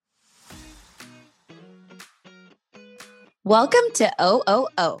Welcome to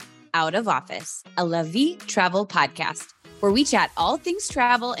OOO, Out of Office, a La Vie travel podcast, where we chat all things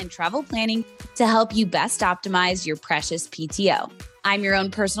travel and travel planning to help you best optimize your precious PTO. I'm your own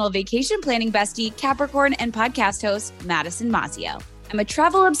personal vacation planning bestie, Capricorn, and podcast host, Madison Mazio. I'm a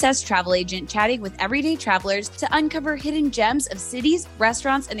travel-obsessed travel agent chatting with everyday travelers to uncover hidden gems of cities,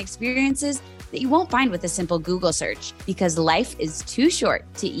 restaurants, and experiences that you won't find with a simple Google search, because life is too short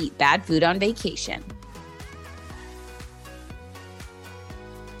to eat bad food on vacation.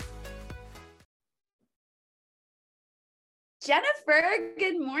 Jennifer,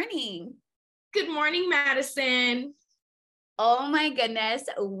 good morning. Good morning, Madison. Oh my goodness,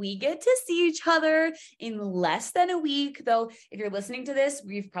 we get to see each other in less than a week. Though, if you're listening to this,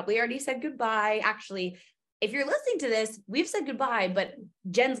 we've probably already said goodbye. Actually, if you're listening to this, we've said goodbye, but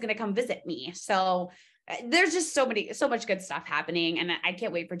Jen's going to come visit me. So there's just so much good stuff happening. And I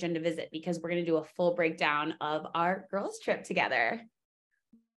can't wait for Jen to visit because we're going to do a full breakdown of our girls trip together.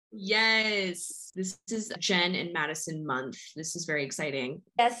 Yes, this is Jen and Madison month. This is very exciting.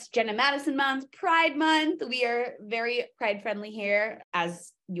 Yes, Jen and Madison month, Pride month. We are very pride friendly here,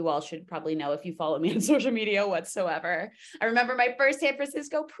 as you all should probably know if you follow me on social media whatsoever. I remember my first San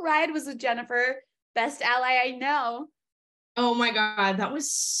Francisco Pride was with Jennifer, best ally I know. Oh my God, that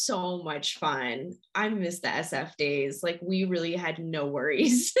was so much fun. I miss the SF days. Like, we really had no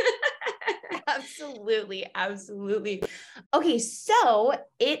worries. Absolutely. Okay, so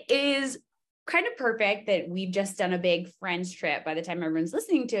it is kind of perfect that we've just done a big friends trip by the time everyone's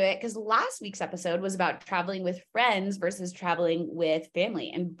listening to it, because last week's episode was about traveling with friends versus traveling with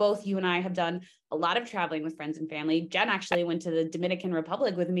family. And both you and I have done a lot of traveling with friends and family. Jen actually went to the Dominican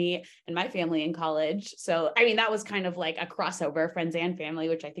Republic with me and my family in college. So, I mean, that was kind of like a crossover, friends and family,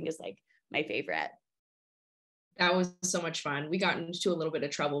 which I think is like my favorite. That was so much fun. We got into a little bit of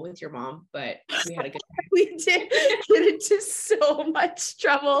trouble with your mom, but we had a good time. We did get into so much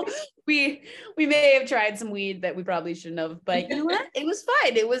trouble. We may have tried some weed that we probably shouldn't have, but you know what? It was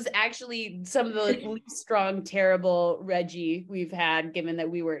fun. It was actually some of the least strong, terrible Reggie we've had, given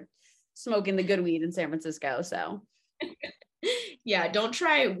that we were smoking the good weed in San Francisco. So yeah, don't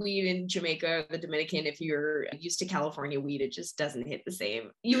try weed in Jamaica or the Dominican if you're used to California weed. It just doesn't hit the same.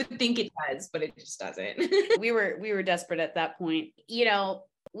 You would think it does, but it just doesn't. we were desperate at that point. You know,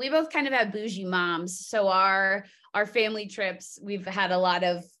 we both kind of have bougie moms, so our family trips, we've had a lot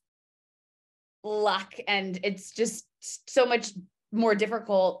of luck, and it's just so much more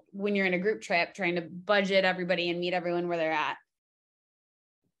difficult when you're in a group trip trying to budget everybody and meet everyone where they're at.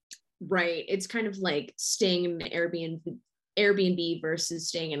 Right. It's kind of like staying in an Airbnb versus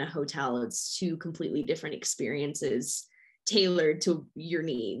staying in a hotel. It's two completely different experiences tailored to your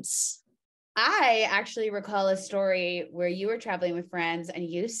needs. I actually recall a story where you were traveling with friends and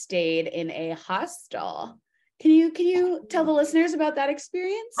you stayed in a hostel. Can you tell the listeners about that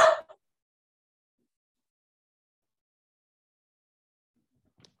experience?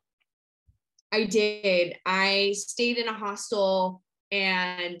 I did. I stayed in a hostel,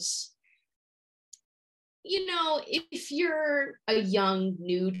 and you know, if you're a young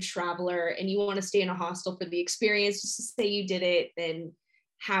new traveler and you want to stay in a hostel for the experience, just to say you did it, then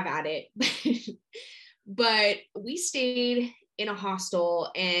have at it. But we stayed in a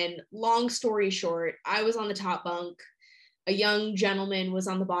hostel, and long story short, I was on the top bunk, a young gentleman was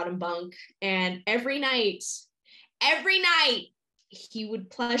on the bottom bunk, and every night he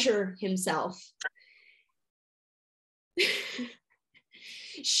would pleasure himself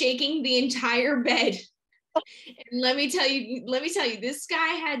shaking the entire bed. And let me tell you, this guy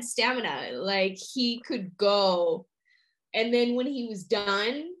had stamina. Like, he could go. And then when he was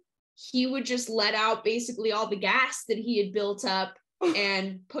done, he would just let out basically all the gas that he had built up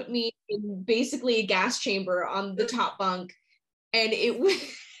and put me in basically a gas chamber on the top bunk. And it was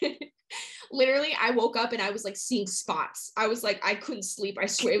literally, I woke up and I was like seeing spots. I was like, I couldn't sleep. I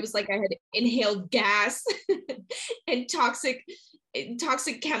swear, it was like I had inhaled gas and toxic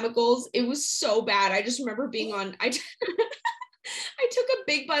chemicals. It was so bad. I just remember being on, I took a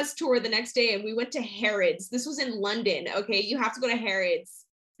big bus tour the next day, and we went to Harrods. This was in London. Okay. You have to go to Harrods.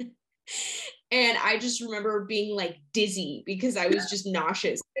 And I just remember being like dizzy because I was just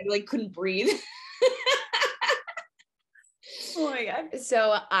nauseous. I like couldn't breathe. Oh my God.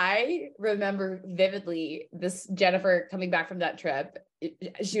 So I remember vividly this Jennifer coming back from that trip.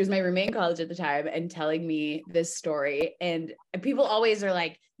 She was my roommate in college at the time and telling me this story. And people always are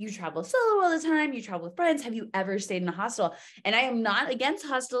like, you travel solo all the time, you travel with friends. Have you ever stayed in a hostel? And I am not against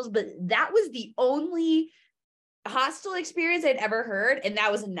hostels, but that was the only hostel experience I'd ever heard, and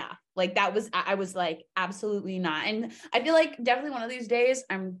that was enough. Like that was, I was like, absolutely not. And I feel like definitely one of these days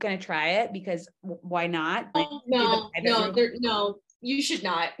I'm gonna try it because why not? Like, Oh, no, you should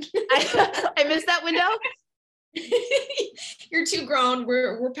not. I missed that window. You're too grown.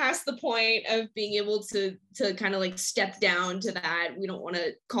 We're past the point of being able to kind of like step down to that. We don't want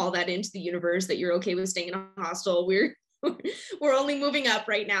to call that into the universe that you're okay with staying in a hostel. We're only moving up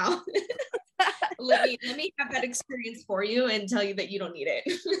right now. let me have that experience for you and tell you that you don't need it.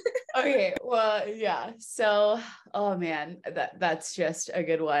 Okay, well, yeah. So, oh man, that's just a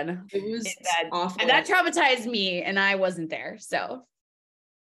good one. It was awful. And that traumatized me, and I wasn't there. So,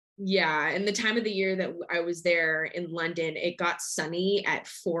 yeah, and the time of the year that I was there in London, it got sunny at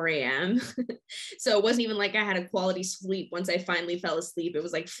 4 a.m. So it wasn't even like I had a quality sleep once I finally fell asleep. It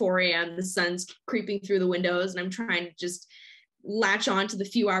was like 4 a.m. The sun's creeping through the windows, and I'm trying to just latch on to the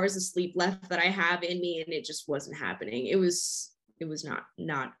few hours of sleep left that I have in me, and it just wasn't happening. It was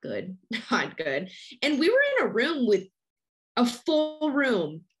not good. Not good. And we were in a room with a full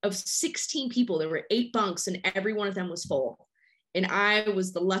room of 16 people. There were 8 bunks, and every one of them was full. And I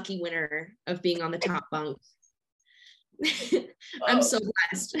was the lucky winner of being on the top bunk. I'm so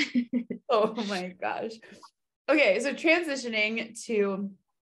blessed. Oh my gosh. Okay, so transitioning to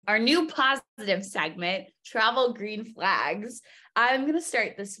our new positive segment, travel green flags. I'm going to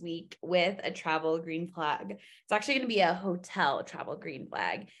start this week with a travel green flag. It's actually going to be a hotel travel green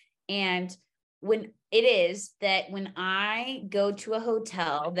flag. And when I go to a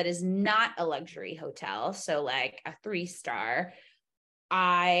hotel that is not a luxury hotel, so like a 3-star,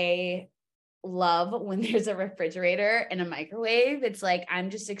 I love when there's a refrigerator and a microwave. It's like,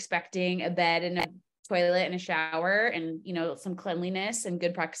 I'm just expecting a bed and a toilet and a shower and, you know, some cleanliness and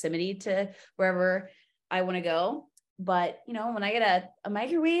good proximity to wherever I want to go. But, you know, when I get a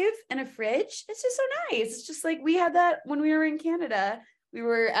microwave and a fridge, it's just so nice. It's just like we had that when we were in Canada. We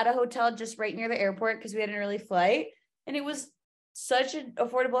were at a hotel just right near the airport because we had an early flight, and it was such an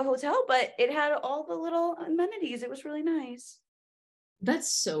affordable hotel, but it had all the little amenities. It was really nice. That's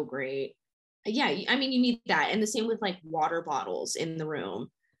so great. Yeah, I mean, you need that. And the same with like water bottles in the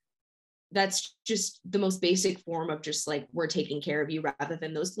room. That's just the most basic form of just like, we're taking care of you, rather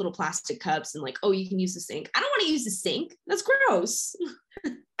than those little plastic cups and like, oh, you can use the sink. I don't want to use the sink. That's gross.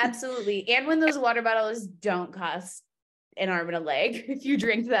 Absolutely. And when those water bottles don't cost an arm and a leg, if you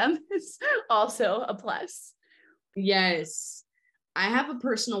drink them, it's also a plus. Yes. I have a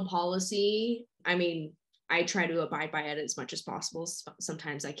personal policy. I mean, I try to abide by it as much as possible.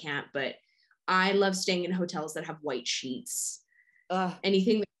 Sometimes I can't, but I love staying in hotels that have white sheets.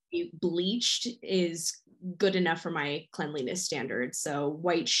 Anything that can be bleached is good enough for my cleanliness standards. So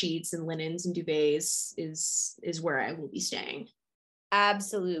white sheets and linens and duvets is where I will be staying.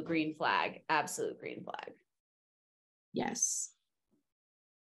 Absolute green flag. Absolute green flag. Yes.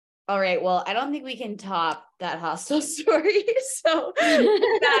 All right. Well, I don't think we can top that hostel story. So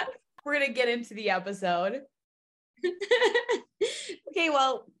we're going to get into the episode. Okay.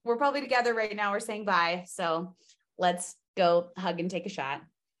 Well, we're probably together right now. We're saying bye. So let's go hug and take a shot.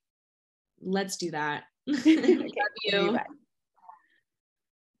 Let's do that. Okay. Love you.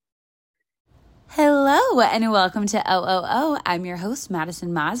 Hello and welcome to OOO. I'm your host,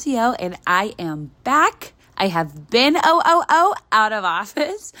 Madison Mazio, and I am back. I have been OOO out of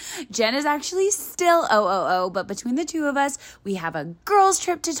office. Jen is actually still OOO, but between the two of us, we have a girls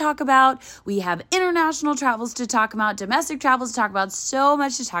trip to talk about. We have international travels to talk about, domestic travels to talk about, so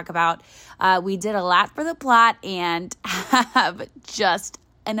much to talk about. We did a lot for the plot and have just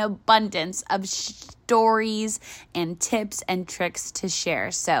an abundance of stories and tips and tricks to share.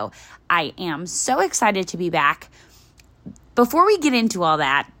 So I am so excited to be back. Before we get into all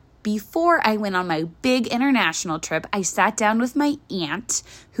that, before I went on my big international trip, I sat down with my aunt,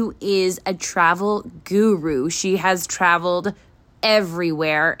 who is a travel guru. She has traveled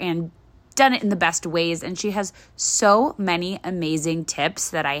everywhere and done it in the best ways, and she has so many amazing tips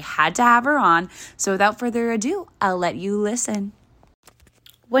that I had to have her on. So without further ado, I'll let you listen.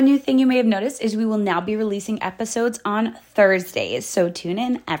 One new thing you may have noticed is we will now be releasing episodes on Thursdays. So tune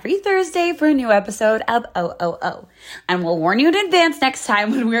in every Thursday for a new episode of OOO. And we'll warn you in advance next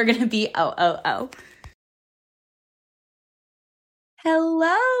time when we're going to be OOO.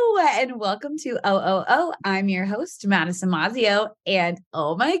 Hello and welcome to OOO. I'm your host, Madison Mazio. And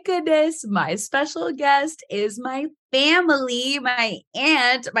oh my goodness, my special guest is my family, my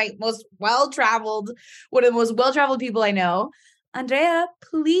aunt, my most well-traveled, one of the most well-traveled people I know. Andrea,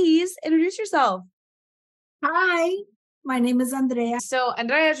 please introduce yourself. Hi, my name is Andrea. So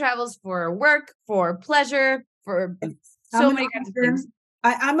Andrea travels for work, for pleasure, for so many kinds of things.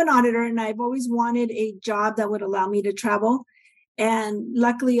 I'm an auditor, and I've always wanted a job that would allow me to travel. And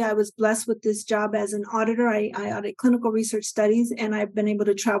luckily, I was blessed with this job as an auditor. I audit clinical research studies, and I've been able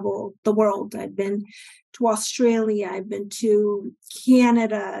to travel the world. I've been to Australia, I've been to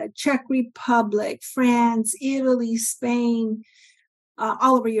Canada, Czech Republic, France, Italy, Spain,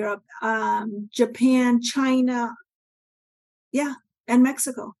 all over Europe, Japan, China, yeah, and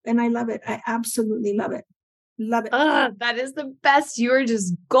Mexico. And I love it. I absolutely love it. Love it. That is the best. You are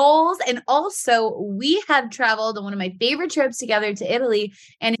just goals. And also, we have traveled on one of my favorite trips together to Italy,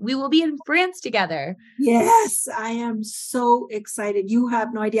 and we will be in France together. Yes, I am so excited. You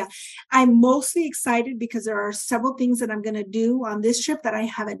have no idea. I'm mostly excited because there are several things that I'm going to do on this trip that I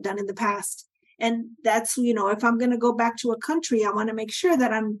haven't done in the past. And that's, if I'm going to go back to a country, I want to make sure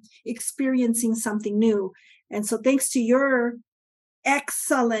that I'm experiencing something new. And so thanks to your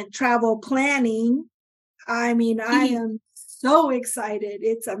excellent travel planning, I am so excited.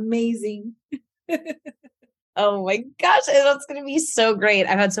 It's amazing. Oh my gosh, that's going to be so great.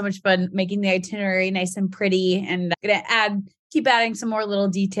 I've had so much fun making the itinerary nice and pretty, and I'm going to keep adding some more little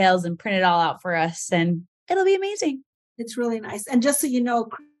details and print it all out for us, and it'll be amazing. It's really nice. And just so you know,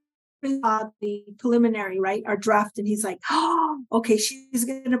 the preliminary, right, our draft, and he's like, oh, okay, she's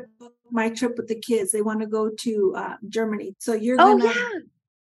going to book my trip with the kids. They want to go to Germany. So you're going to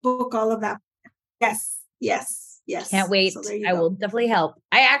book all of that. Yes. Can't wait. So I will definitely help.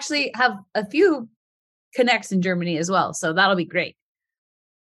 I actually have a few connects in Germany as well, so that'll be great.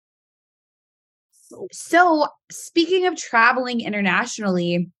 So speaking of traveling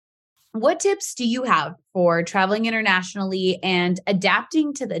internationally, what tips do you have for traveling internationally and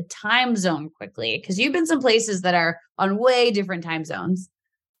adapting to the time zone quickly? Because you've been some places that are on way different time zones.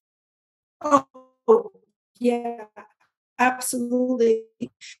 Oh, yeah, absolutely.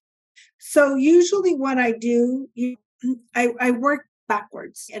 So usually what I do, I work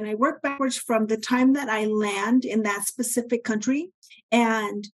backwards, and I work backwards from the time that I land in that specific country,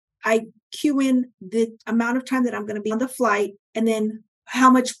 and I cue in the amount of time that I'm going to be on the flight, and then how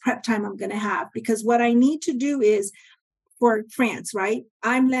much prep time I'm going to have. Because what I need to do is, for France, right?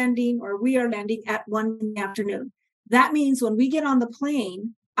 We are landing at 1 p.m. That means when we get on the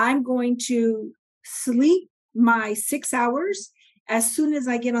plane, I'm going to sleep my 6 hours as soon as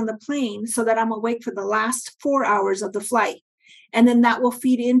I get on the plane so that I'm awake for the last 4 hours of the flight. And then that will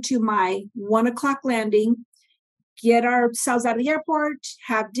feed into my 1 o'clock landing, get ourselves out of the airport,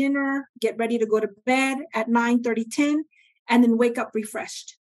 have dinner, get ready to go to bed at 9:30, 10, and then wake up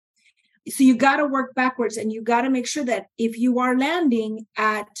refreshed. So you got to work backwards, and you got to make sure that if you are landing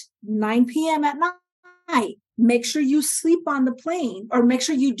at 9 p.m. at night, make sure you sleep on the plane, or make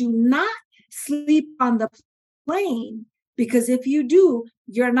sure you do not sleep on the plane. Because if you do,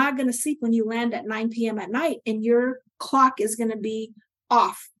 you're not going to sleep when you land at 9 p.m. at night, and your clock is going to be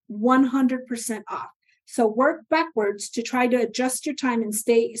off, 100% off. So work backwards to try to adjust your time and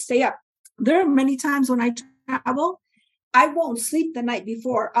stay up. There are many times when I travel, I won't sleep the night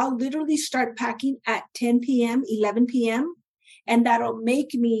before. I'll literally start packing at 10 p.m., 11 p.m., and that'll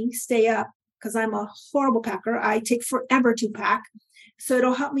make me stay up because I'm a horrible packer. I take forever to pack. So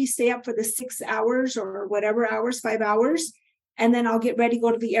it'll help me stay up for the 6 hours or whatever hours, 5 hours. And then I'll get ready,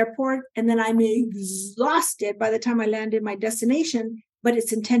 go to the airport. And then I'm exhausted by the time I land in my destination, but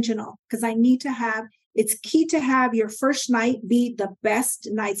it's intentional because it's key to have your first night be the best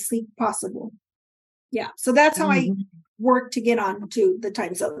night's sleep possible. Yeah. So that's how I work to get on to the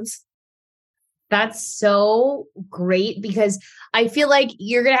time zones. That's so great, because I feel like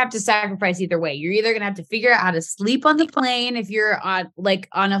you're going to have to sacrifice either way. You're either going to have to figure out how to sleep on the plane if you're on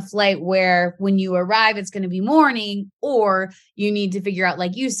a flight where when you arrive, it's going to be morning, or you need to figure out,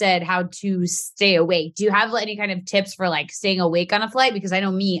 like you said, how to stay awake. Do you have any kind of tips for staying awake on a flight? Because I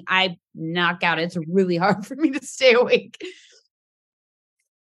know I knock out. It's really hard for me to stay awake.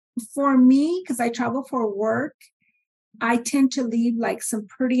 For me, because I travel for work, I tend to leave some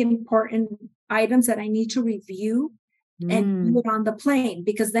pretty important items that I need to review and do it on the plane,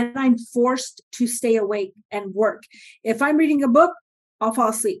 because then I'm forced to stay awake and work. If I'm reading a book, I'll fall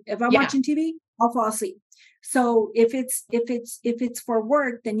asleep. If I'm watching TV, I'll fall asleep. So if it's for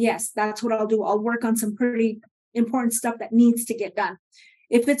work, then yes, that's what I'll do. I'll work on some pretty important stuff that needs to get done.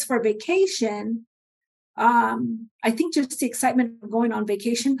 If it's for vacation, I think just the excitement of going on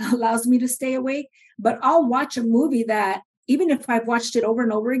vacation allows me to stay awake, but I'll watch a movie that, even if I've watched it over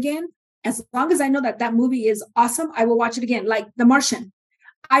and over again, as long as I know that movie is awesome, I will watch it again. Like The Martian.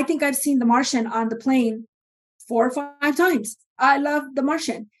 I think I've seen The Martian on the plane 4 or 5 times. I love The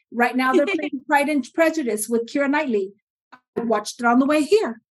Martian. Right now they're playing Pride and Prejudice with Keira Knightley. I watched it on the way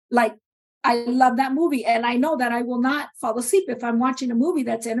here. I love that movie. And I know that I will not fall asleep if I'm watching a movie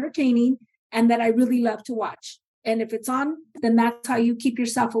that's entertaining and that I really love to watch. And if it's on, then that's how you keep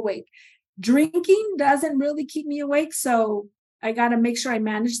yourself awake. Drinking doesn't really keep me awake. So I got to make sure I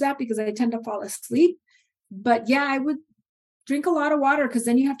manage that because I tend to fall asleep. But yeah, I would drink a lot of water because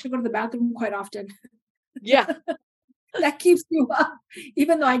then you have to go to the bathroom quite often. Yeah. That keeps you up,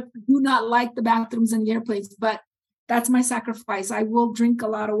 even though I do not like the bathrooms in the airplanes, but that's my sacrifice. I will drink a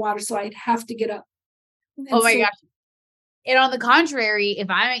lot of water, so I'd have to get up. Oh my gosh. And on the contrary, if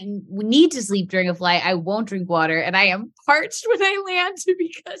I need to sleep during a flight, I won't drink water, and I am parched when I land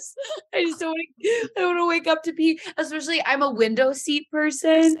because I just don't want to wake up to pee. Especially, I'm a window seat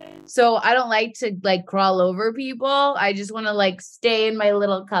person, so I don't like to like crawl over people. I just want to like stay in my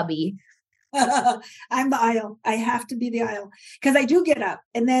little cubby. I'm the aisle. I have to be the aisle because I do get up,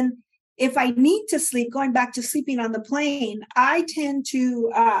 and then if I need to sleep, going back to sleeping on the plane, I tend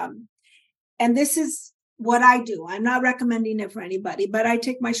to, and this is what I do. I'm not recommending it for anybody, but I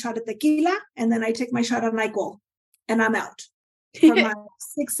take my shot of tequila and then I take my shot of alcohol and I'm out for my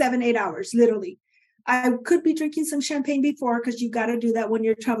 6, 7, 8 hours, literally. I could be drinking some champagne before because you got to do that when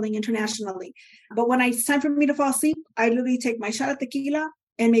you're traveling internationally. But when it's time for me to fall asleep, I literally take my shot of tequila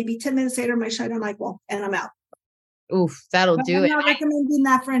and maybe 10 minutes later, my shot of alcohol and I'm out. Oof, that'll do it. I'm not recommending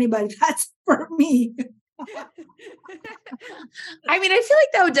that for anybody. That's for me. I mean, I feel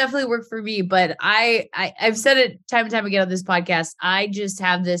like that would definitely work for me, but I've said it time and time again on this podcast. I just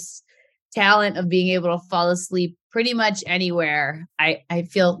have this talent of being able to fall asleep pretty much anywhere. I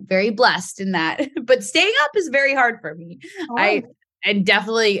feel very blessed in that, but staying up is very hard for me. Oh. I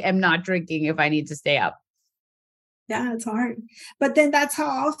definitely am not drinking if I need to stay up. Yeah, it's hard. But then that's how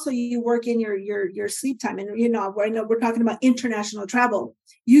also you work in your sleep time. And, you know, I know we're talking about international travel.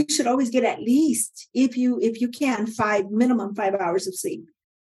 You should always get at least, if you can, minimum 5 hours of sleep.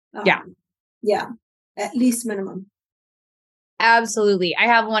 Yeah, at least minimum. Absolutely. I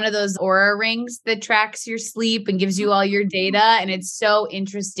have one of those Aura rings that tracks your sleep and gives you all your data. And it's so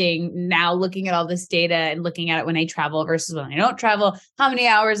interesting now looking at all this data and looking at it when I travel versus when I don't travel, how many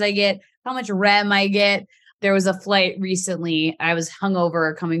hours I get, how much REM I get. There was a flight recently. I was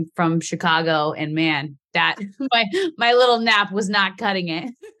hungover coming from Chicago, and man, that my little nap was not cutting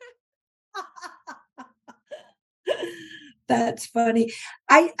it. That's funny.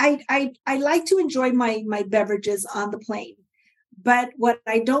 I like to enjoy my beverages on the plane, but what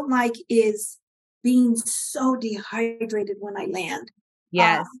I don't like is being so dehydrated when I land.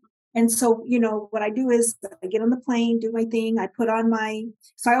 Yes. And so, you know, what I do is I get on the plane, do my thing. I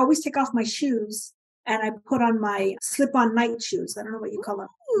I always take off my shoes. And I put on my slip-on night shoes. I don't know what you call them.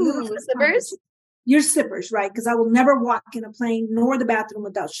 Ooh, slippers? Your slippers, right? Because I will never walk in a plane nor the bathroom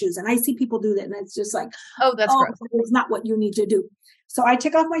without shoes. And I see people do that. And it's just like, that's gross. It's not what you need to do. So I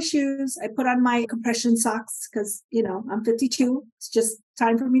take off my shoes. I put on my compression socks because, you know, I'm 52. It's just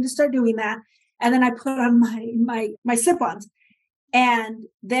time for me to start doing that. And then I put on my slip-ons. And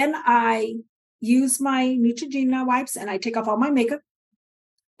then I use my Neutrogena wipes and I take off all my makeup.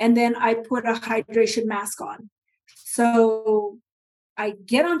 And then I put a hydration mask on. So I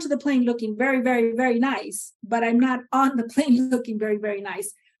get onto the plane looking very, very, very nice, but I'm not on the plane looking very, very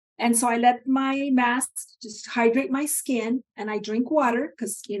nice. And so I let my mask just hydrate my skin and I drink water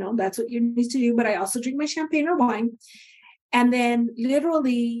because, you know, that's what you need to do. But I also drink my champagne or wine. And then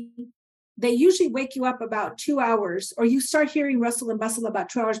literally, they usually wake you up about 2 hours or you start hearing rustle and bustle about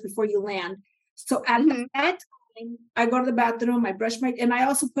 2 hours before you land. So at that time, I go to the bathroom, I brush and I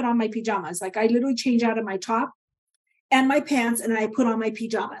also put on my pajamas. Like I literally change out of my top and my pants and I put on my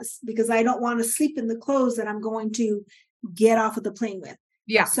pajamas because I don't want to sleep in the clothes that I'm going to get off of the plane with.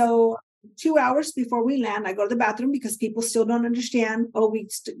 Yeah. So 2 hours before we land, I go to the bathroom because people still don't understand.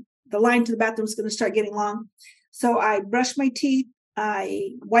 The line to the bathroom is going to start getting long. So I brush my teeth,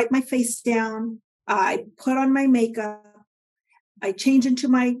 I wipe my face down, I put on my makeup, I change into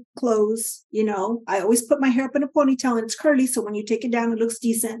my clothes, you know, I always put my hair up in a ponytail and it's curly. So when you take it down, it looks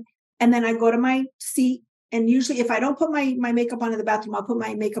decent. And then I go to my seat. And usually if I don't put my makeup on in the bathroom, I'll put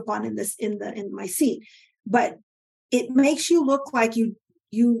my makeup on in my seat. But it makes you look like you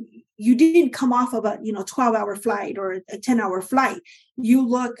didn't come off of a 12-hour flight or a 10-hour flight. You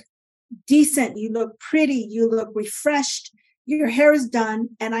look decent, you look pretty, you look refreshed, your hair is done.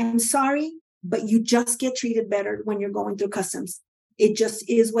 And I'm sorry, but you just get treated better when you're going through customs. It just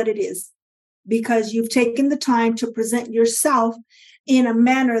is what it is, because you've taken the time to present yourself in a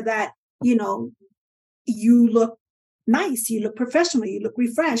manner that, you know, you look nice, you look professional, you look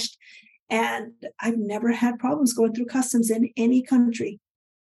refreshed. And I've never had problems going through customs in any country.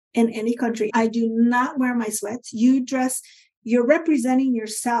 I do not wear my sweats. You dress you're representing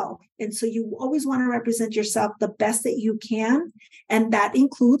yourself. And so you always want to represent yourself the best that you can. And that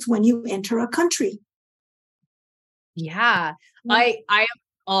includes when you enter a country. Yeah. I am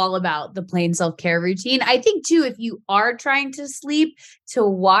all about the plain self-care routine. I think too, if you are trying to sleep, to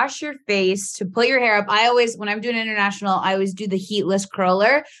wash your face, to put your hair up. When I'm doing international, I always do the heatless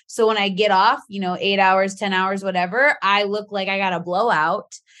curler. So when I get off, 8 hours, 10 hours, whatever, I look like I got a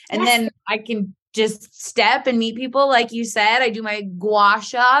blowout. And then I can just step and meet people. Like you said, I do my gua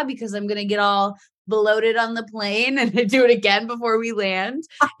sha because I'm going to get all bloated on the plane, and I do it again before we land.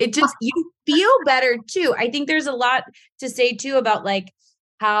 You feel better too. I think there's a lot to say too about like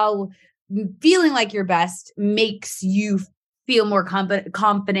how feeling like your best makes you feel more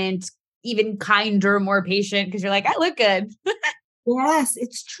confident, even kinder, more patient, because you're like, I look good. Yes,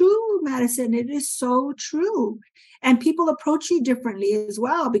 it's true, Madison. It is so true. And people approach you differently as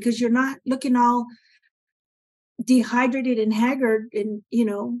well, because you're not looking all dehydrated and haggard and,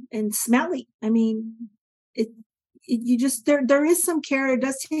 and smelly. I mean, there is some care. It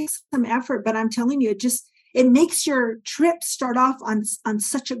does take some effort, but I'm telling you, it makes your trip start off on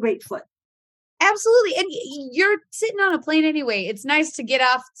such a great foot. Absolutely. And you're sitting on a plane anyway. It's nice to get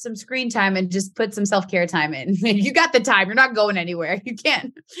off some screen time and just put some self-care time in. You got the time. You're not going anywhere. You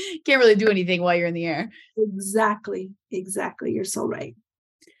can't really do anything while you're in the air. Exactly. You're so right.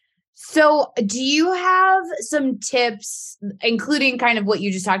 So do you have some tips, including kind of what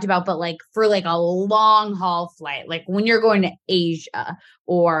you just talked about, but like for like a long haul flight, like when you're going to Asia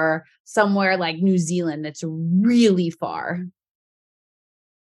or somewhere like New Zealand that's really far?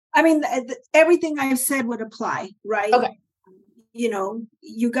 I mean, everything I've said would apply, right? Okay.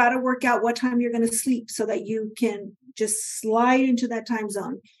 You got to work out what time you're going to sleep so that you can just slide into that time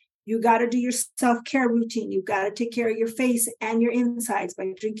zone. You got to do your self-care routine. You got to take care of your face and your insides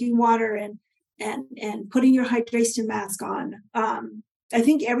by drinking water and putting your hydration mask on. I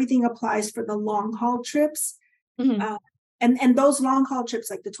think everything applies for the long haul trips. Mm-hmm. And those long haul trips,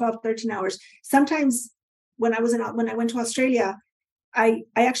 like the 12, 13 hours, sometimes when I went to Australia, I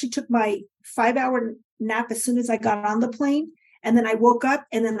actually took my 5-hour nap as soon as I got on the plane. And then I woke up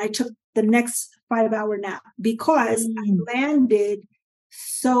and then I took the next 5-hour nap because I landed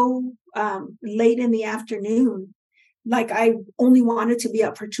so late in the afternoon. Like I only wanted to be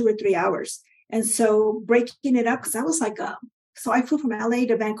up for 2 or 3 hours. And so breaking it up, because I was like, so I flew from LA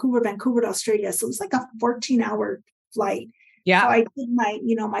to Vancouver to Australia. So it was like a 14-hour flight. Yeah. So I did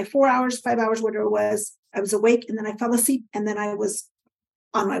my 4 hours, 5 hours, whatever it was. I was awake and then I fell asleep and then I was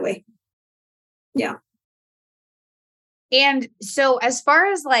on my way. Yeah. And so as far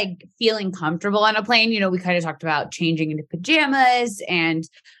as like feeling comfortable on a plane, we kind of talked about changing into pajamas and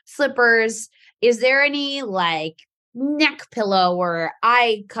slippers. Is there any like neck pillow or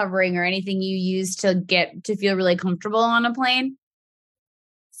eye covering or anything you use to get to feel really comfortable on a plane?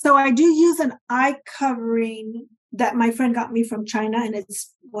 So I do use an eye covering that my friend got me from China, and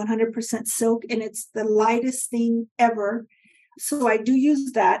it's 100% silk and it's the lightest thing ever. So I do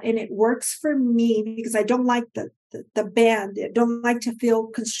use that and it works for me because I don't like the band. I don't like to feel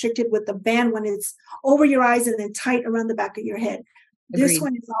constricted with the band when it's over your eyes and then tight around the back of your head. Agreed. This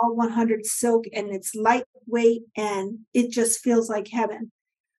one is all 100 silk and it's lightweight and it just feels like heaven.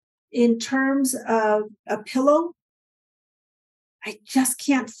 In terms of a pillow, I just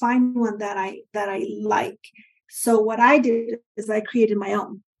can't find one that I like. So what I did is I created my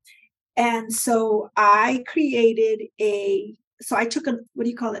own. And so I created I took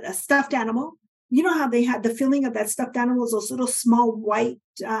a stuffed animal. You know how they had the filling of that stuffed animal, those little small white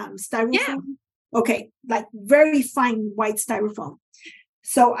styrofoam? Yeah. Okay, like very fine white styrofoam.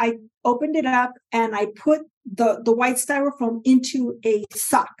 So I opened it up and I put the white styrofoam into a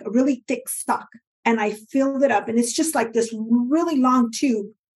sock, a really thick sock. And I filled it up. And it's just like this really long tube.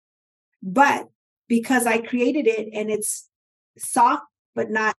 But because I created it and it's soft,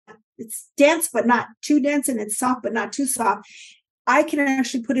 it's dense, but not too dense, and it's soft, but not too soft, I can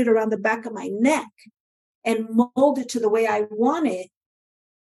actually put it around the back of my neck and mold it to the way I want it.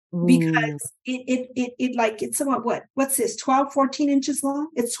 Because it's somewhat, what's this, 12, 14 inches long?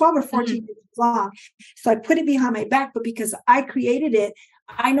 It's 12 or 14 inches long. So I put it behind my back, but because I created it,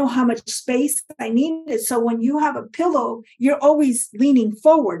 I know how much space I needed. So when you have a pillow, you're always leaning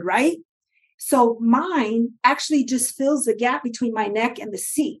forward, right? So mine actually just fills the gap between my neck and the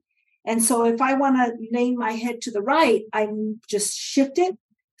seat. And so if I want to lay my head to the right, I just shift it.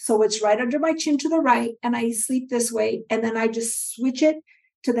 So it's right under my chin to the right. And I sleep this way. And then I just switch it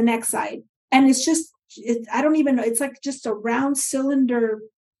to the next side. And I don't even know. It's like just a round cylinder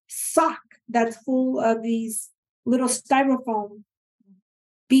sock that's full of these little styrofoam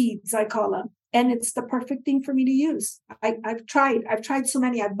beads, I call them. and it's the perfect thing for me to use. I've tried so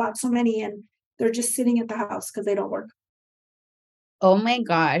many, I've bought so many, and they're just sitting at the house because they don't work. Oh my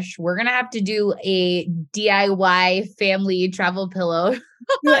gosh, we're going to have to do a DIY family travel pillow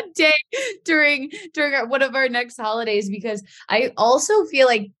day during one of our next holidays, because I also feel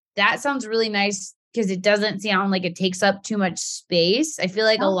like that sounds really nice because it doesn't sound like it takes up too much space. I feel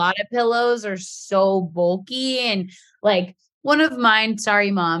like a lot of pillows are so bulky, and like one of mine, sorry,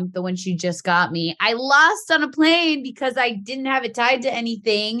 Mom, the one she just got me, I lost on a plane because I didn't have it tied to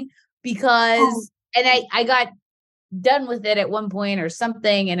anything and I got done with it at one point or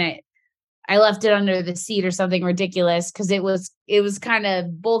something, and I left it under the seat or something ridiculous because it was kind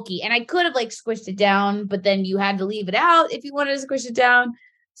of bulky, and I could have like squished it down, but then you had to leave it out if you wanted to squish it down.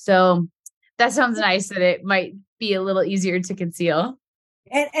 So that sounds nice that it might be a little easier to conceal.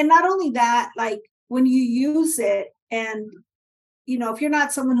 And not only that, like when you use it, and if you're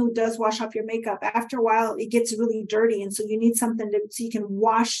not someone who does wash off your makeup, after a while it gets really dirty, and so you need something so you can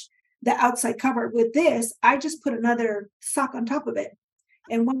wash the outside cover. With this, I just put another sock on top of it.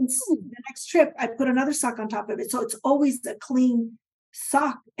 And once the next trip, I put another sock on top of it. So it's always a clean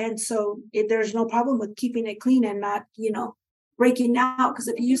sock. And so there's no problem with keeping it clean and not, breaking out. Because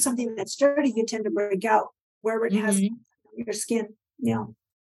if you use something that's dirty, you tend to break out wherever it has your skin.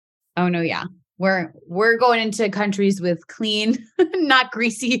 Oh no, yeah. We're going into countries with clean, not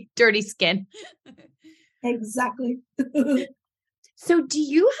greasy, dirty skin. Exactly. So do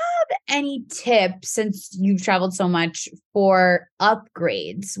you have any tips, since you've traveled so much, for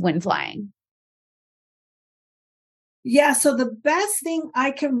upgrades when flying? Yeah. So the best thing I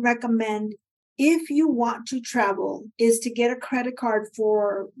can recommend if you want to travel is to get a credit card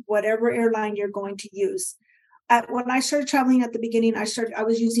for whatever airline you're going to use. When I started traveling at the beginning, I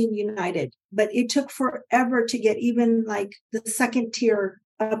was using United, but it took forever to get even like the second tier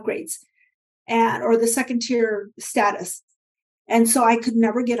upgrades or the second tier status. And so I could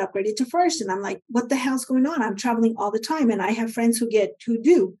never get upgraded to first. And I'm like, what the hell's going on? I'm traveling all the time. And I have friends who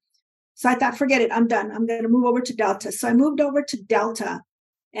do. So I thought, forget it. I'm done. I'm going to move over to Delta. So I moved over to Delta.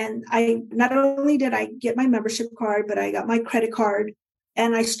 And not only did I get my membership card, but I got my credit card.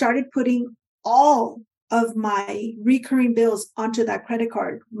 And I started putting all of my recurring bills onto that credit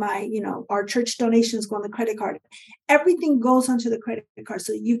card. Our church donations go on the credit card. Everything goes onto the credit card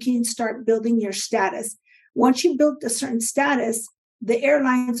so you can start building your status. Once you build a certain status, the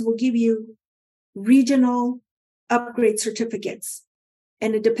airlines will give you regional upgrade certificates.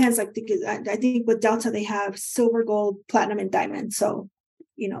 And it depends. I think with Delta, they have silver, gold, platinum, and diamond. So,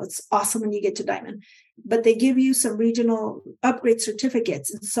 it's awesome when you get to diamond. But they give you some regional upgrade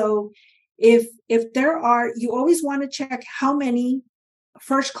certificates. And so if you always want to check how many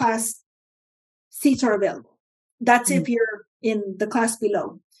first class seats are available. That's if you're in the class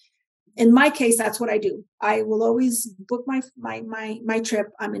below. In my case, that's what I do. I will always book my trip.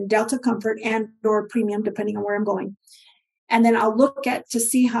 I'm in Delta Comfort and or Premium, depending on where I'm going. And then I'll look to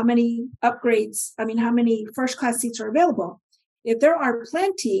see how many how many first class seats are available. If there are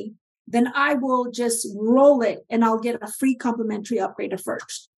plenty, then I will just roll it and I'll get a free complimentary upgrade at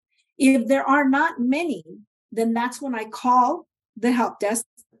first. If there are not many, then that's when I call the help desk,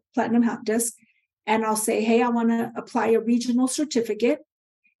 Platinum Help Desk, and I'll say, hey, I want to apply a regional certificate.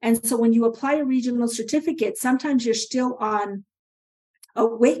 And so when you apply a regional certificate, sometimes you're still on a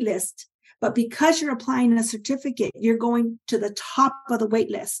wait list, but because you're applying a certificate, you're going to the top of the wait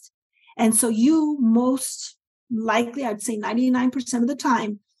list. And so you most likely, I'd say 99% of the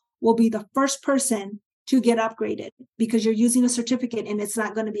time, will be the first person to get upgraded because you're using a certificate and it's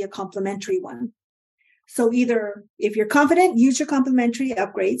not going to be a complimentary one. So either if you're confident, use your complimentary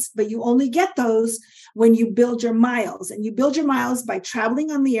upgrades, but you only get those when you build your miles. And you build your miles by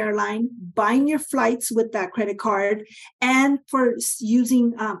traveling on the airline, buying your flights with that credit card, and for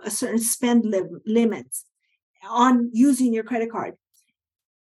using a certain spend limits on using your credit card.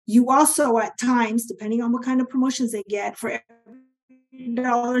 You also, at times, depending on what kind of promotions they get, for every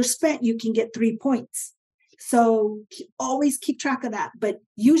 $1 spent, you can get 3 points. So always keep track of that, but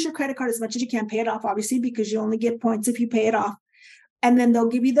use your credit card as much as you can. Pay it off, obviously, because you only get points if you pay it off. And then they'll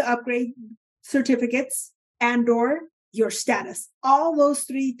give you the upgrade certificates and or your status. All those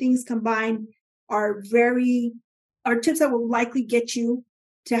three things combined are tips that will likely get you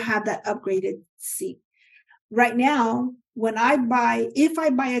to have that upgraded seat. Right now, if I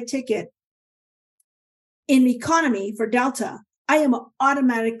buy a ticket in economy for Delta, I am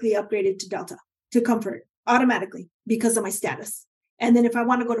automatically upgraded to Delta, to Comfort. Automatically because of my status. And then if I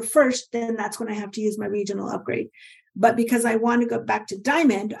want to go to first, then that's when I have to use my regional upgrade. But because I want to go back to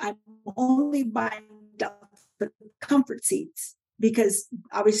Diamond, I'm only buying the comfort seats because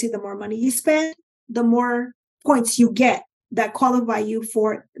obviously the more money you spend, the more points you get that qualify you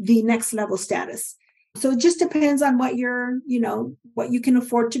for the next level status. So it just depends on what what you can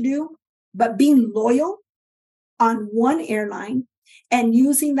afford to do, but being loyal on one airline and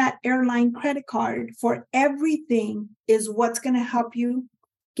using that airline credit card for everything is what's going to help you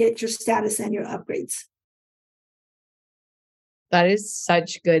get your status and your upgrades. That is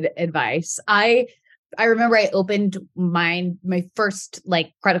such good advice. I remember I opened my first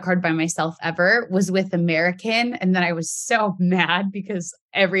like credit card by myself ever was with American. And then I was so mad because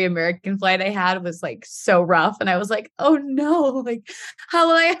every American flight I had was like so rough. And I was like, oh no, like how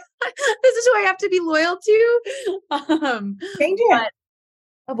will I, this is who I have to be loyal to. Change it.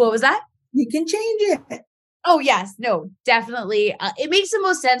 What was that? You can change it. Oh yes, no, definitely. It makes the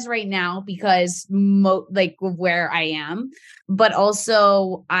most sense right now because like where I am, but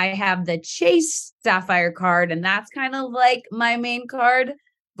also I have the Chase Sapphire card, and that's kind of like my main card,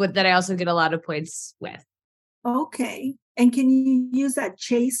 but that I also get a lot of points with. Okay, and can you use that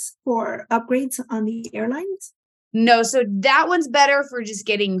Chase for upgrades on the airlines? No, so that one's better for just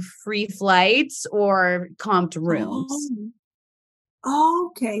getting free flights or comped rooms.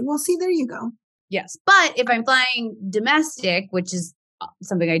 Oh, okay, well, see, there you go. Yes. But if I'm flying domestic, which is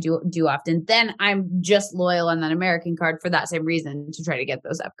something I do often, then I'm just loyal on that American card for that same reason to try to get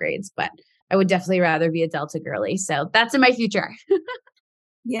those upgrades. But I would definitely rather be a Delta girly. So that's in my future.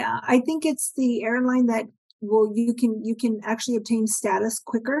 Yeah, I think it's the airline that you can actually obtain status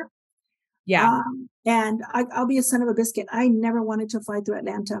quicker. Yeah. And I'll be a son of a biscuit. I never wanted to fly through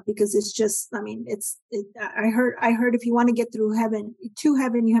Atlanta because it's just, I mean, I heard if you want to get through to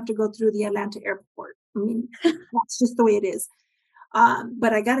heaven, you have to go through the Atlanta airport. I mean, that's just the way it is.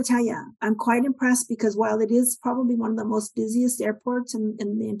 But I got to tell you, I'm quite impressed because while it is probably one of the most busiest airports in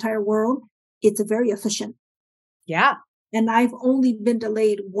the entire world, it's very efficient. Yeah. And I've only been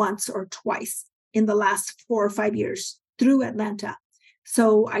delayed once or twice in the last 4 or 5 years through Atlanta.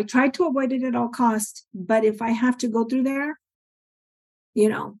 So I tried to avoid it at all costs, but if I have to go through there,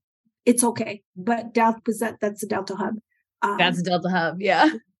 it's okay. But that's the Delta hub. That's a Delta hub.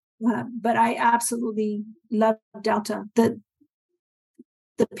 Yeah. But I absolutely love Delta. The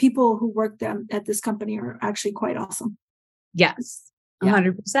people who work at this company are actually quite awesome. Yes.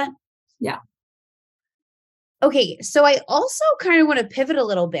 100%. Yeah. Okay, so I also kind of want to pivot a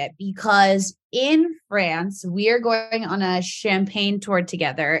little bit because in France, we are going on a champagne tour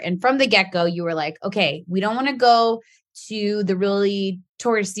together. And from the get-go, you were like, okay, we don't want to go to the really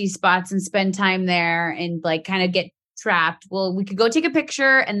touristy spots and spend time there and like kind of get trapped. Well, we could go take a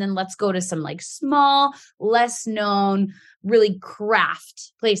picture and then let's go to some like small, less known, really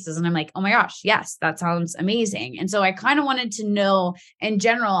craft places. And I'm like, oh my gosh, yes, that sounds amazing. And so I kind of wanted to know in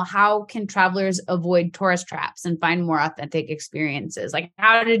general, how can travelers avoid tourist traps and find more authentic experiences? Like,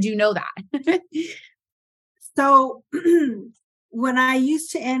 how did you know that? So when I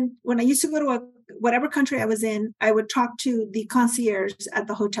used to go to whatever country I was in, I would talk to the concierge at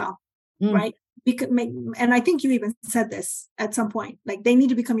the hotel, right? And I think you even said this at some point, like they need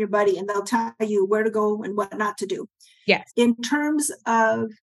to become your buddy and they'll tell you where to go and what not to do. Yes. In terms of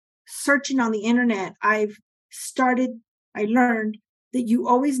searching on the internet, I learned that you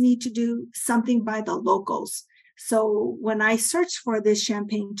always need to do something by the locals. So when I searched for this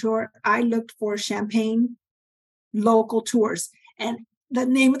champagne tour, I looked for champagne local tours, and the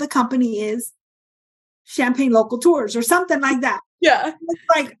name of the company is Champagne Local Tours or something like that. Yeah.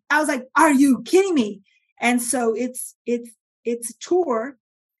 I was like, are you kidding me? And so it's a tour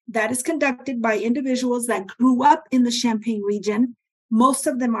that is conducted by individuals that grew up in the Champagne region. Most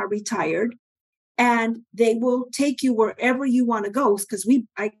of them are retired, and they will take you wherever you want to go because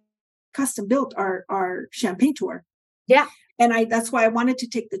I custom built our Champagne tour. Yeah. And that's why I wanted to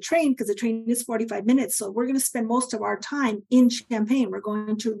take the train, because the train is 45 minutes. So we're going to spend most of our time in Champagne. We're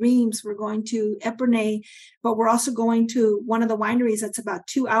going to Reims, we're going to Epernay, but we're also going to one of the wineries that's about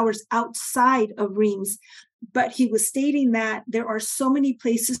 2 hours outside of Reims. But he was stating that there are so many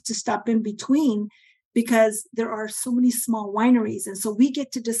places to stop in between because there are so many small wineries. And so we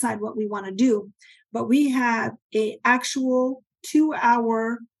get to decide what we want to do. But we have an actual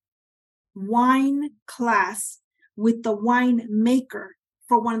 2-hour wine class with the wine maker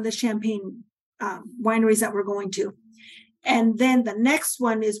for one of the Champagne wineries that we're going to. And then the next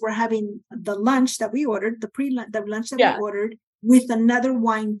one is we're having the lunch that we ordered, the lunch that we ordered with another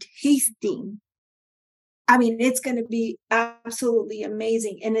wine tasting. I mean, it's going to be absolutely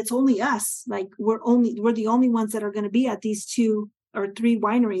amazing. And it's only us. Like we're the only ones that are going to be at these 2 or 3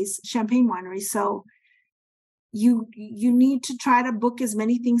 wineries, Champagne wineries. So you need to try to book as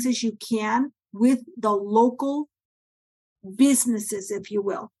many things as you can with the local businesses, if you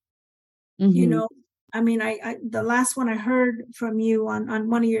will. You know, I mean, I the last one I heard from you on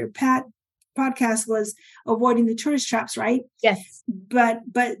one of your podcasts was avoiding the tourist traps, right? Yes. But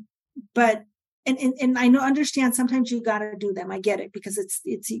and I understand sometimes you got to do them. I get it because it's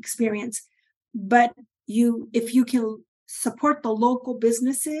the experience. But if you can support the local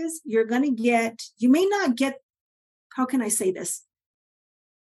businesses, you may not get, how can I say this?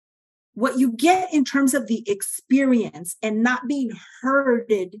 What you get in terms of the experience and not being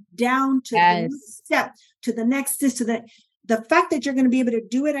herded down to the next step, to the next this, to the fact that you're going to be able to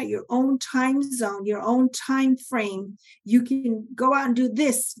do it at your own time zone, your own time frame. You can go out and do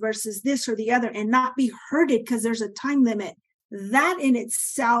this versus this or the other and not be herded because there's a time limit. That in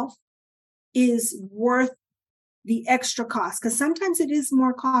itself is worth the extra cost, because sometimes it is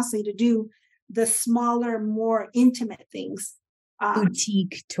more costly to do the smaller, more intimate things.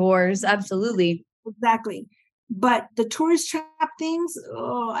 Boutique tours. Absolutely. Exactly. But the tourist trap things,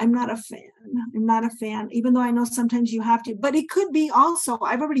 I'm not a fan, even though I know sometimes you have to. But it could be also,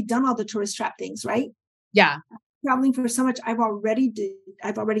 I've already done all the tourist trap things, right? Yeah. Traveling for so much, I've already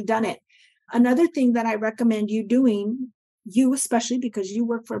done it. Another thing that I recommend you doing, you especially because you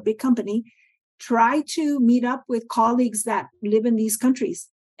work for a big company, try to meet up with colleagues that live in these countries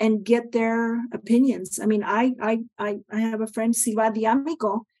and get their opinions. I mean, I have a friend, Silva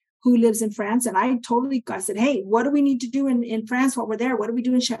Diamico, who lives in France. And I said, hey, what do we need to do in France while we're there? What do we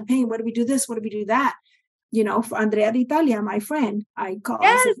do in Champagne? What do we do this? What do we do that? You know, for Andrea d'Italia, my friend, I called,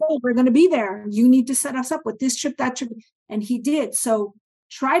 I said, hey, we're going to be there. You need to set us up with this trip, that trip. And he did. So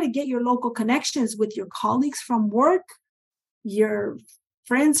try to get your local connections with your colleagues from work, your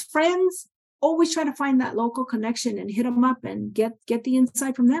friends, always try to find that local connection and hit them up and get the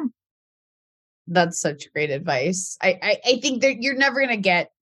insight from them. That's such great advice. I think that you're never going to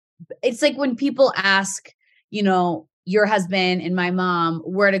get, it's like when people ask, you know, your husband and my mom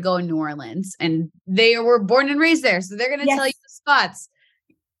where to go in New Orleans, and they were born and raised there. So they're going to tell you the spots.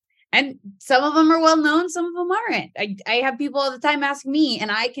 And some of them are well known. Some of them aren't. I have people all the time ask me,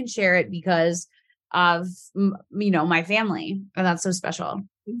 and I can share it because of, you know, my family. And that's so special.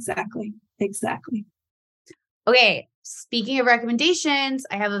 Exactly. Okay. Speaking of recommendations,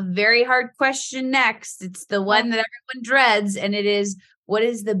 I have a very hard question next. It's the one that everyone dreads. And it is, what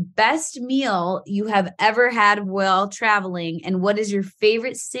is the best meal you have ever had while traveling? And what is your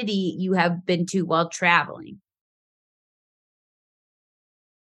favorite city you have been to while traveling?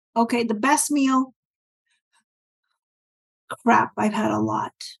 Okay. The best meal. Crap. I've had a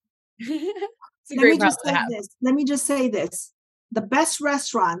lot. Let me just say this. The best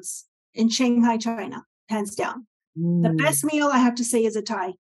restaurants in Shanghai, China, hands down. The best meal I have to say is a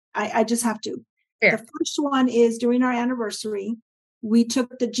Thai. I just have to. Fair. The first one is during our anniversary, we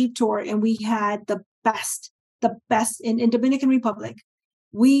took the Jeep tour and we had the best in Dominican Republic.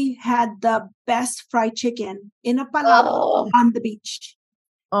 We had the best fried chicken in a palapa on the beach.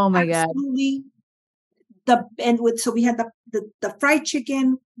 Oh my God. So we had the fried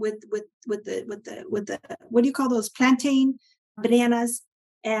chicken with the what do you call those, plantain, bananas,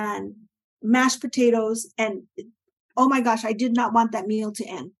 and mashed potatoes, and oh my gosh, I did not want that meal to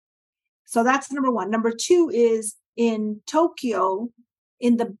end. So that's number one. Number two is in Tokyo,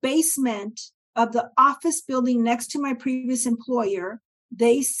 in the basement of the office building next to my previous employer,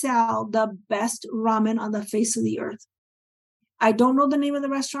 they sell the best ramen on the face of the earth. I don't know the name of the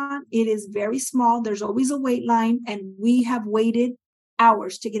restaurant. It is very small. There's always a wait line, and we have waited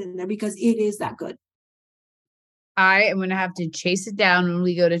hours to get in there because it is that good. I am going to have to chase it down when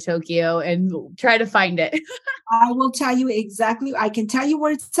we go to Tokyo and try to find it. I will tell you exactly. I can tell you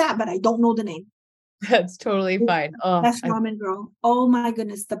where it's at, but I don't know the name. That's totally fine. Best ramen, girl. Oh my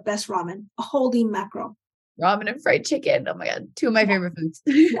goodness. The best ramen. Holy mackerel. Ramen and fried chicken. Oh my God. Two of my favorite foods.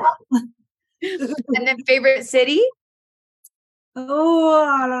 And then favorite city? It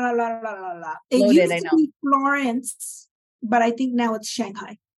used to be Florence, but I think now it's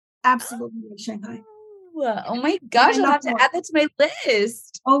Shanghai. Absolutely Shanghai. Oh my gosh, I'll have to add that to my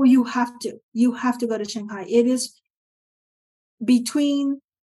list. Oh, you have to. You have to go to Shanghai. It is between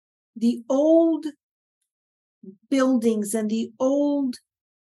the old buildings and the old,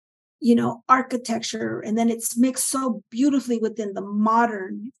 architecture, and then it's mixed so beautifully within the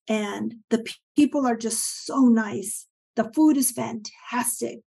modern, and the people are just so nice. The food is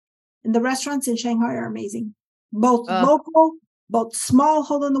fantastic. And the restaurants in Shanghai are amazing. Both local, both small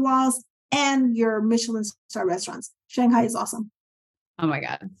hole in the walls, and your Michelin star restaurants. Shanghai is awesome. Oh my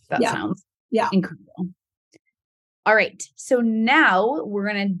God. That sounds incredible. All right. So now we're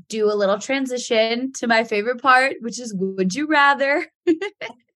going to do a little transition to my favorite part, which is Would You Rather?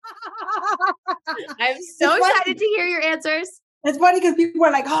 I'm so excited to hear your answers. It's funny because people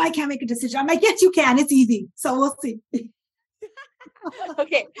are like, oh, I can't make a decision. I'm like, yes, you can. It's easy. So we'll see.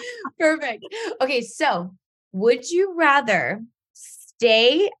 Okay, perfect. Okay, so would you rather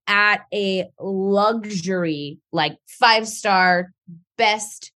stay at a luxury, like 5-star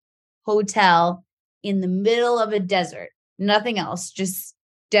best hotel in the middle of a desert, nothing else, just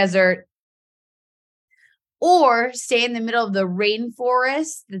desert, or stay in the middle of the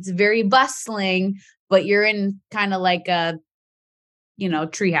rainforest that's very bustling, but you're in kind of like a,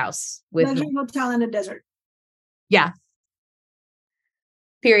 treehouse with Luxury hotel in the desert. Yeah.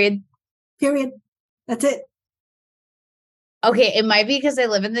 Period. That's it. Okay, it might be because I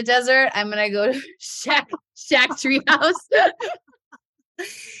live in the desert. I'm gonna go to Shack Treehouse.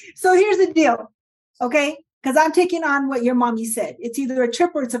 So here's the deal, okay? Because I'm taking on what your mommy said. It's either a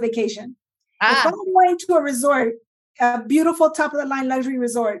trip or it's a vacation. If I'm going to a resort, a beautiful top of the line luxury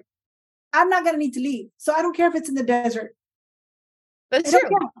resort, I'm not gonna need to leave. So I don't care if it's in the desert. That's true.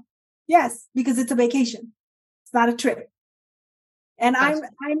 Yes, because it's a vacation. It's not a trip. And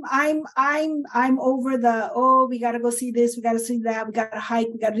I'm over the, we got to go see this, we got to see that, we got to hike,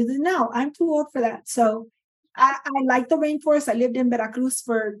 we got to do this. No, I'm too old for that. So I like the rainforest. I lived in Veracruz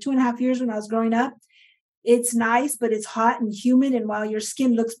for 2.5 years when I was growing up. It's nice, but it's hot and humid. And while your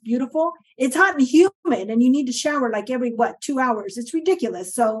skin looks beautiful, it's hot and humid, and you need to shower like every 2 hours. It's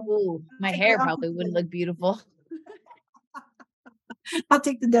ridiculous. So my hair probably wouldn't look beautiful. I'll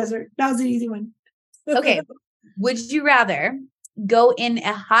take the desert. That was an easy one. Okay. Would you rather go in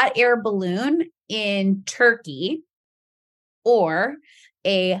a hot air balloon in Turkey or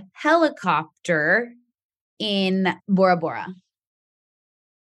a helicopter in Bora Bora?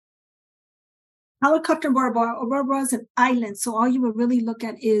 Helicopter in Bora Bora. Bora Bora is an island, so all you would really look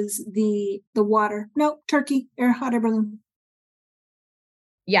at is the water. No, Turkey, hot air balloon.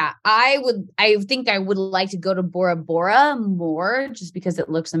 Yeah, I think I would like to go to Bora Bora more just because it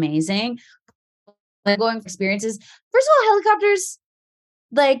looks amazing. Like going for experiences. First of all, helicopters,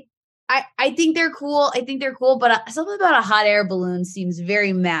 like I think they're cool. But something about a hot air balloon seems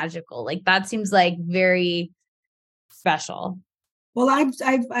very magical. Like that seems like very special. Well, I've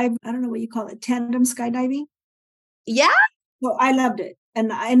I don't know what you call it, tandem skydiving. Yeah. Well, I loved it.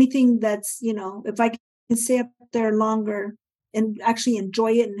 And anything that's, if I can stay up there longer and actually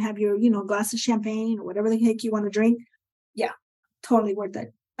enjoy it and have your, glass of champagne or whatever the heck you want to drink. Yeah, totally worth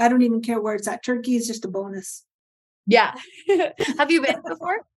it. I don't even care where it's at. Turkey is just a bonus. Yeah. Have you been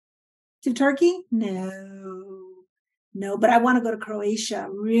before? To Turkey? No, but I want to go to Croatia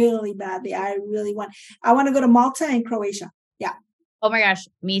really badly. I want to go to Malta and Croatia. Yeah. Oh my gosh,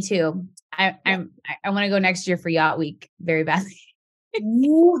 me too. I want to go next year for Yacht Week very badly.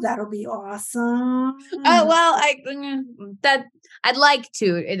 Ooh, that'll be awesome. Oh well, I'd like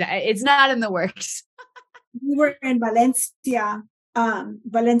to. It's not in the works. We were in Valencia,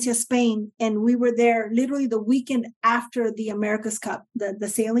 Spain, and we were there literally the weekend after the America's Cup, the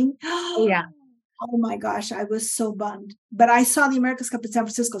sailing. Oh yeah. Oh my gosh, I was so bummed. But I saw the America's Cup in San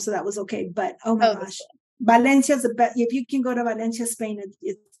Francisco, so that was okay. But oh my gosh, Valencia's the best. If you can go to Valencia, Spain,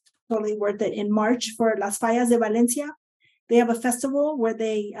 it's totally worth it. In March for Las Fallas de Valencia, they have a festival where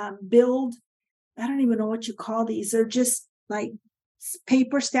they build, I don't even know what you call these. They're just like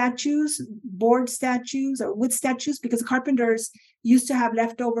paper statues, board statues, or wood statues, because carpenters used to have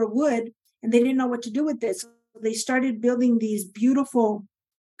leftover wood and they didn't know what to do with this. So they started building these beautiful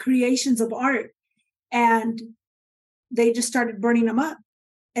creations of art, and they just started burning them up.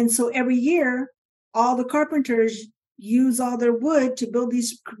 And so every year, all the carpenters use all their wood to build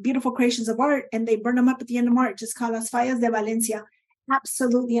these beautiful creations of art, and they burn them up at the end of March. It's called Las Fallas de Valencia.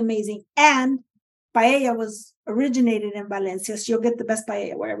 Absolutely amazing. And paella was originated in Valencia, so you'll get the best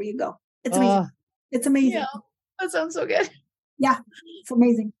paella wherever you go. It's amazing. It's amazing. Yeah, that sounds so good. Yeah, it's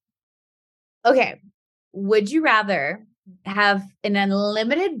amazing. Okay. Would you rather have an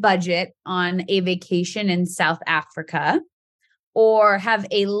unlimited budget on a vacation in South Africa or have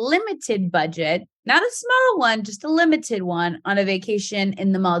a limited budget, not a small one, just a limited one on a vacation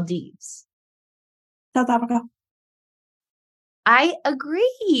in the Maldives? South Africa. I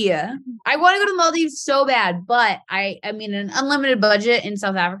agree. I want to go to the Maldives so bad, but I mean, an unlimited budget in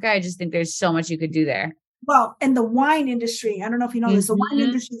South Africa, I just think there's so much you could do there. Well, and the wine industry, I don't know if you know this, the wine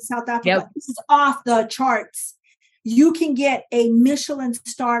industry in South Africa, this is off the charts. You can get a Michelin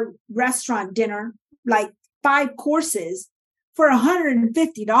star restaurant dinner, like 5 courses, for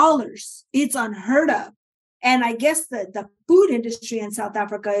 $150. It's unheard of. And I guess the food industry in South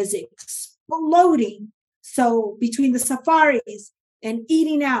Africa is exploding. So between the safaris and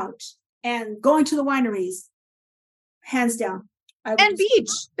eating out and going to the wineries, hands down, And beach.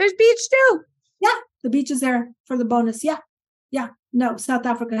 There's beach too. Yeah, the beach is there for the bonus. Yeah. Yeah. No, South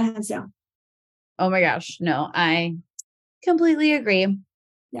Africa, hands down. Oh my gosh. No, I completely agree.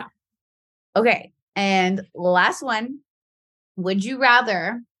 Yeah. Okay. And last one. Would you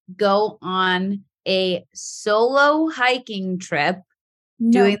rather go on a solo hiking trip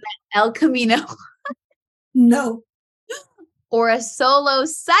doing the El Camino No. or a solo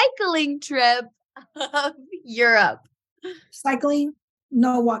cycling trip of Europe? Cycling,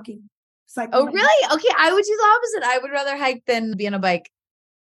 no walking. Cycling. Oh, really? Okay, I would do the opposite. I would rather hike than be on a bike.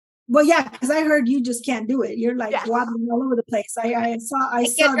 Well, yeah, because I heard you just can't do it. You're like wobbling all over the place. I saw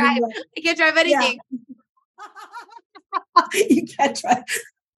drive. I can't drive anything. Yeah. You can't drive.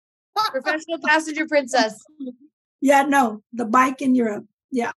 Professional passenger princess. Yeah, no, the bike in Europe.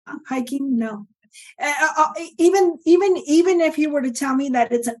 Yeah, hiking, no. Even if you were to tell me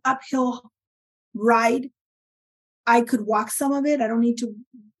that it's an uphill ride, I could walk some of it. I don't need to,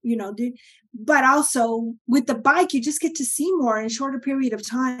 do. But also with the bike, you just get to see more in a shorter period of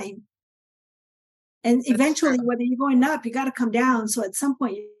time. And eventually, whether you're going up, you got to come down. So at some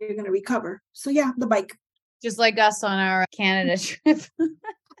point, you're going to recover. So yeah, the bike. Just like us on our Canada trip.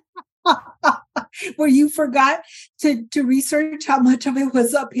 Where you forgot to research how much of it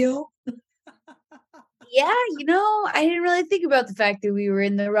was uphill. Yeah, I didn't really think about the fact that we were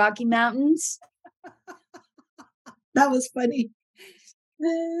in the Rocky Mountains. That was funny.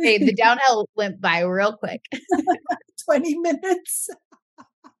 Hey, the downhill went by real quick. 20 minutes.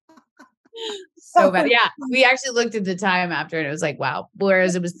 So bad. Yeah, we actually looked at the time after and it was like, wow.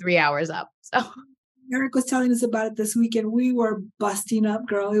 Whereas it was 3 hours up. So Eric was telling us about it this weekend. We were busting up,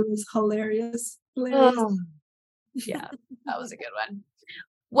 girl. It was hilarious. Oh. Yeah, that was a good one.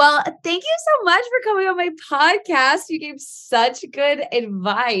 Well, thank you so much for coming on my podcast. You gave such good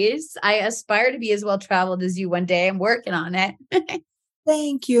advice. I aspire to be as well traveled as you one day. I'm working on it.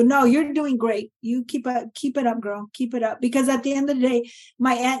 Thank you. No, you're doing great. You keep it up, girl. Keep it up. Because at the end of the day,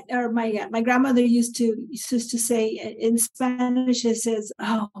 my aunt or my grandmother used to say in Spanish, it says,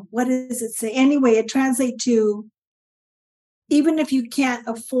 oh, what does it say? Anyway, it translates to, even if you can't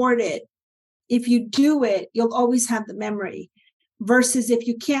afford it, if you do it, you'll always have the memory. Versus if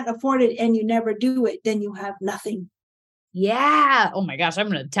you can't afford it and you never do it, then you have nothing. Yeah. Oh my gosh, I'm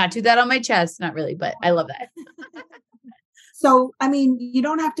going to tattoo that on my chest. Not really, but I love that. So, I mean, you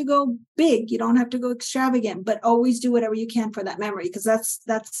don't have to go big. You don't have to go extravagant, but always do whatever you can for that memory. Because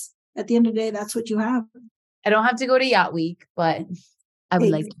that's at the end of the day, that's what you have. I don't have to go to Yacht Week, but I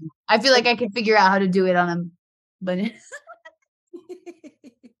would like to. I feel like I can figure out how to do it on a, but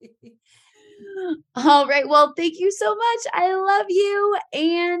all right. Well, thank you so much. I love you.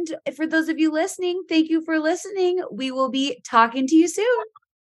 And for those of you listening, thank you for listening. We will be talking to you soon.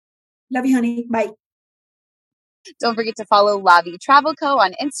 Love you, honey. Bye. Don't forget to follow Lavi Travel Co.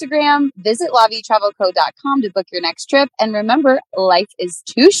 on Instagram. Visit lavitravelco.com to book your next trip. And remember, life is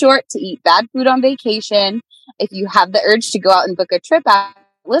too short to eat bad food on vacation. If you have the urge to go out and book a trip after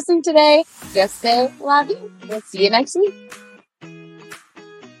listening today, just say Lavi. We'll see you next week.